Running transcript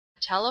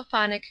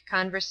Telephonic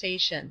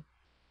Conversation.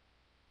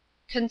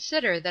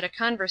 Consider that a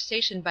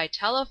conversation by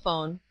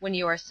telephone, when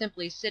you are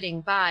simply sitting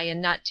by and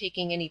not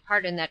taking any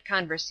part in that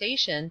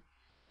conversation,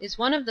 is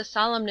one of the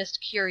solemnest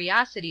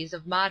curiosities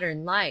of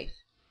modern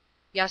life.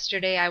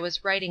 Yesterday I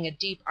was writing a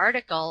deep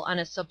article on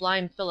a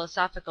sublime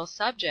philosophical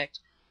subject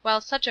while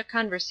such a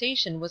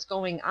conversation was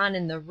going on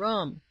in the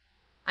room.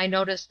 I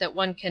notice that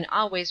one can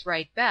always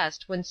write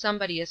best when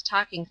somebody is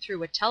talking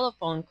through a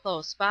telephone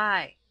close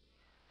by.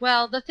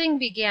 Well, the thing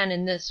began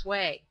in this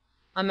way.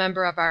 A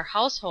member of our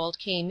household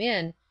came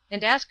in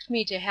and asked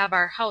me to have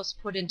our house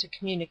put into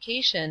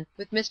communication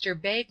with Mr.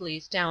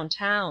 Bagley's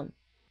downtown.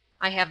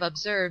 I have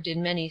observed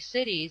in many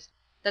cities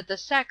that the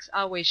sex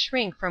always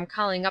shrink from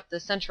calling up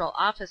the central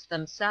office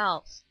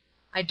themselves.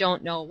 I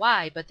don't know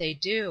why, but they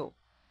do.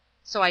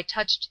 So I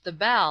touched the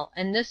bell,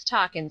 and this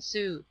talk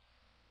ensued.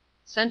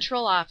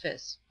 Central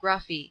office.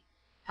 Gruffy.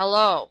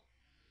 Hello.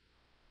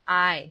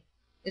 I.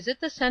 Is it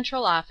the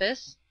central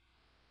office?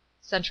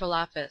 Central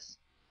office.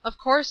 Of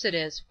course it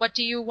is. What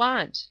do you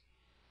want?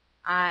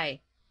 I.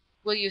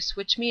 Will you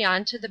switch me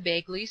on to the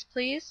Bagleys,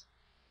 please?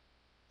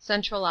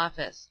 Central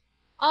office.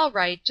 All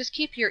right, just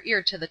keep your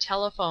ear to the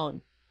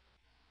telephone.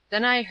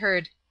 Then I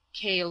heard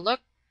k-look,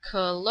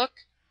 k-look,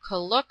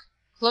 k-look,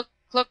 cluck,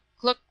 cluck,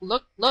 cluck,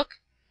 look, look,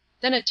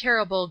 then a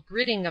terrible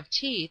gritting of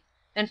teeth,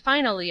 and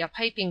finally a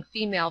piping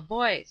female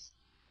voice.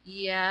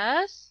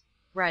 Yes?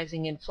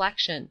 Rising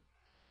inflection.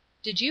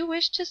 Did you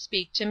wish to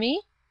speak to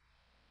me?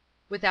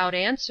 Without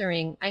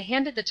answering, I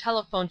handed the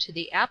telephone to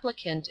the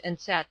applicant and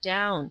sat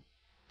down.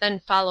 Then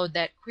followed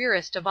that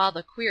queerest of all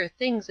the queer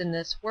things in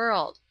this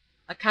world,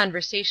 a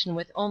conversation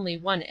with only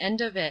one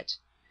end of it.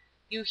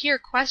 You hear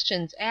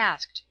questions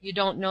asked, you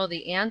don't know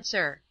the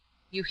answer.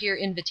 You hear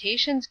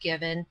invitations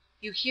given,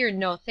 you hear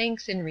no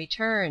thanks in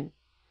return.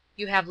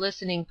 You have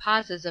listening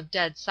pauses of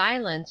dead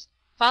silence,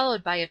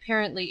 followed by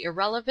apparently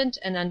irrelevant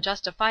and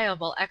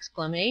unjustifiable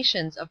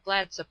exclamations of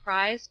glad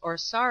surprise or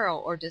sorrow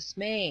or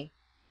dismay.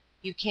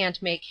 You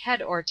can't make head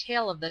or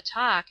tail of the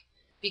talk,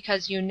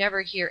 because you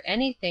never hear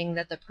anything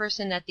that the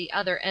person at the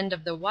other end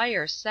of the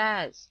wire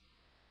says.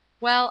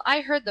 Well, I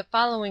heard the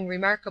following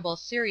remarkable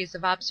series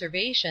of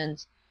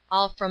observations,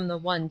 all from the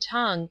one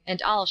tongue,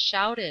 and all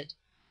shouted,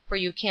 for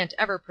you can't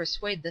ever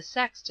persuade the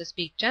sex to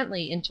speak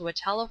gently into a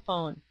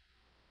telephone.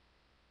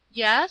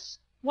 Yes?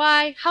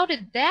 Why, how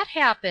did that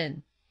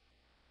happen?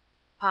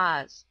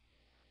 Pause.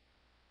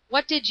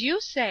 What did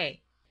you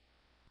say?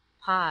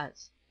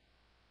 Pause.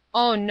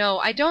 Oh, no,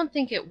 I don't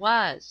think it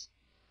was.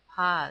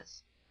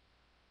 Pause.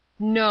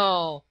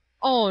 No.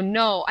 Oh,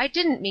 no, I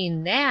didn't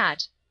mean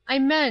that. I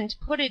meant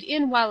put it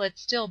in while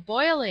it's still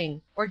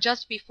boiling, or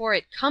just before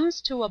it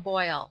comes to a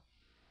boil.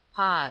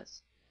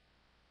 Pause.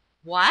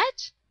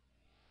 What?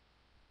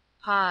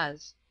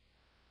 Pause.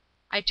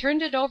 I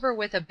turned it over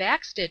with a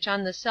backstitch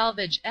on the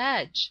selvage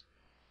edge.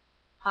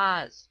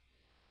 Pause.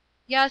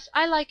 Yes,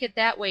 I like it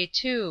that way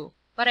too,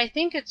 but I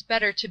think it's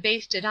better to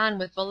baste it on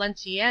with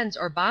Valenciennes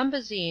or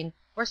bombazine,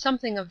 or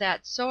something of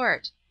that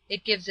sort.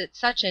 It gives it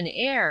such an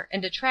air,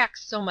 and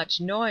attracts so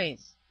much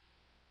noise.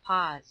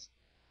 Pause.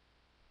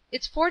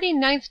 It's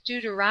 49th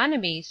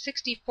Deuteronomy,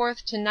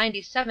 64th to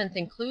 97th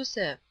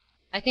inclusive.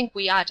 I think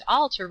we ought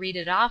all to read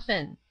it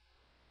often.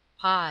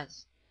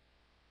 Pause.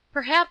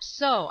 Perhaps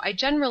so. I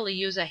generally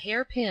use a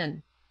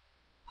hairpin.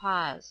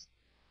 Pause.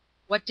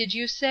 What did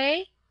you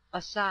say?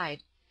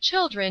 Aside.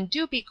 Children,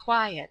 do be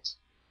quiet.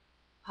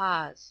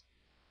 Pause.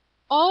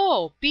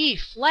 Oh, B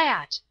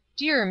flat.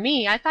 Dear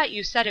me, I thought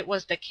you said it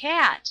was the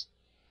cat.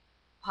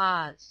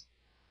 Pause.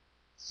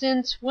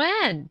 Since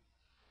when?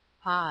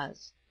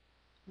 Pause.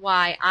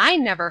 Why, I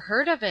never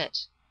heard of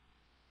it.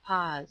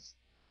 Pause.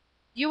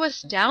 You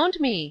astound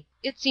me.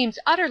 It seems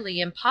utterly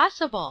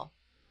impossible.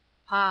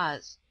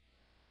 Pause.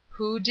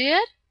 Who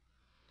did?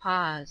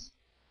 Pause.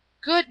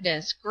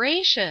 Goodness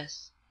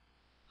gracious.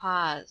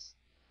 Pause.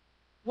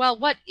 Well,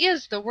 what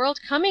is the world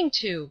coming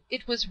to?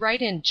 It was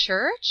right in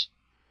church?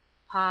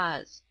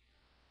 Pause.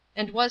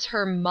 And was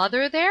her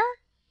mother there?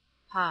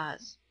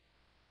 Pause.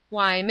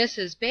 Why,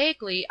 Mrs.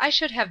 Bagley, I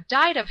should have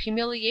died of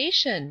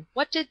humiliation.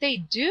 What did they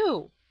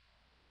do?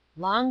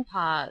 Long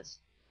pause.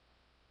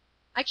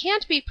 I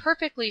can't be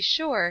perfectly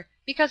sure,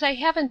 because I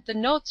haven't the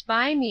notes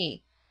by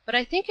me, but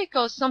I think it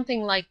goes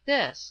something like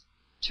this.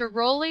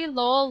 Tiroli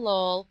lol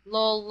lol,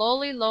 lol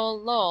loli lol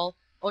lol,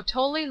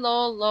 otoli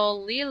lol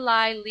lol li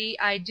li li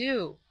I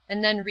do,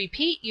 and then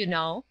repeat, you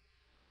know.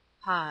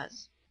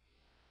 Pause.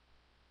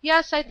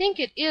 Yes, I think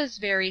it is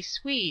very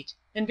sweet,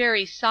 and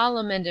very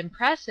solemn and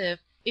impressive,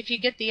 if you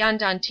get the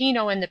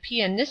andantino and the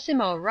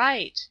pianissimo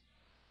right.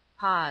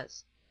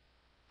 Pause.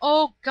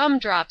 Oh,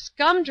 gumdrops,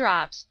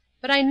 gumdrops!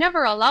 But I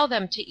never allow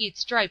them to eat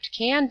striped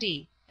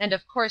candy, and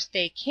of course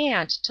they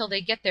can't till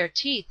they get their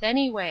teeth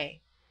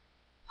anyway.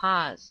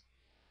 Pause.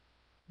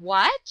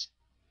 What?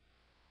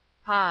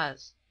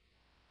 Pause.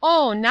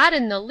 Oh, not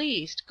in the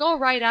least. Go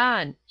right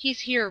on. He's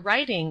here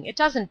writing. It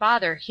doesn't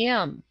bother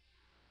him.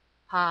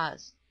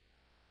 Pause.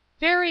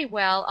 Very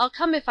well, I'll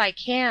come if I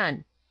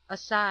can.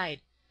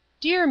 Aside.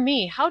 Dear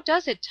me, how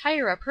does it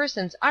tire a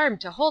person's arm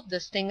to hold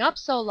this thing up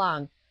so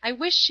long? I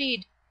wish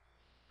she'd...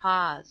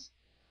 Pause.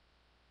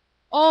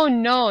 Oh,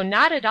 no,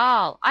 not at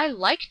all. I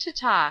like to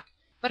talk,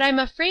 but I'm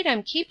afraid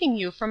I'm keeping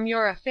you from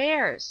your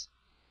affairs.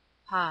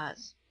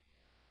 Pause.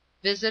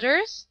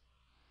 Visitors?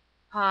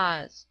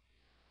 Pause.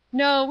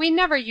 No, we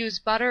never use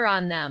butter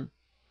on them.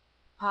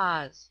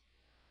 Pause.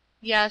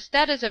 Yes,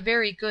 that is a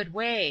very good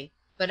way,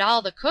 but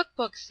all the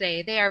cookbooks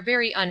say they are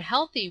very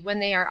unhealthy when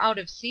they are out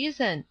of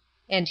season,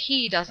 and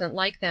he doesn't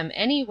like them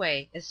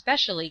anyway,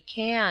 especially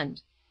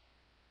canned.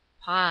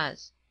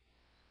 Pause.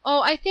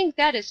 Oh, I think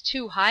that is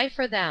too high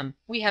for them.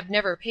 We have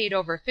never paid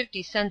over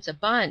 50 cents a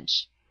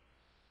bunch.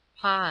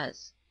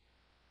 Pause.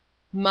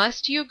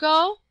 Must you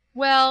go?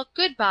 Well,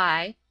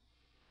 good-bye.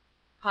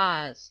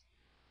 Pause.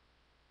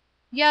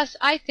 Yes,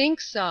 I think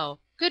so.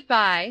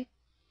 Good-bye.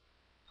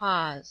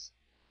 Pause.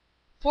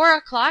 4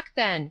 o'clock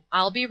then.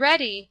 I'll be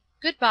ready.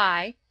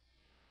 Good-bye.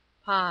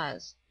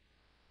 Pause.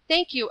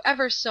 Thank you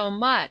ever so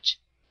much.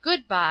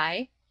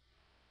 Good-bye.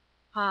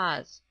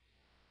 Pause.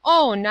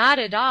 Oh, not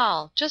at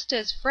all. Just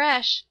as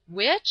fresh.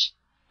 Which?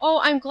 Oh,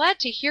 I'm glad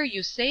to hear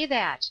you say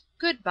that.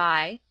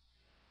 Good-bye.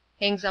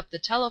 Hangs up the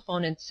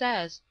telephone and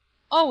says,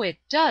 oh, it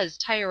does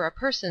tire a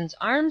person's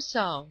arm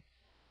so.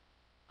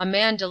 A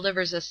man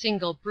delivers a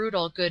single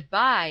brutal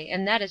good-bye,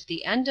 and that is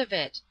the end of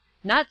it.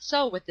 Not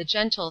so with the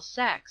gentle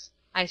sex.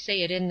 I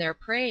say it in their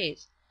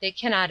praise. They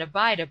cannot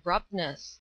abide abruptness.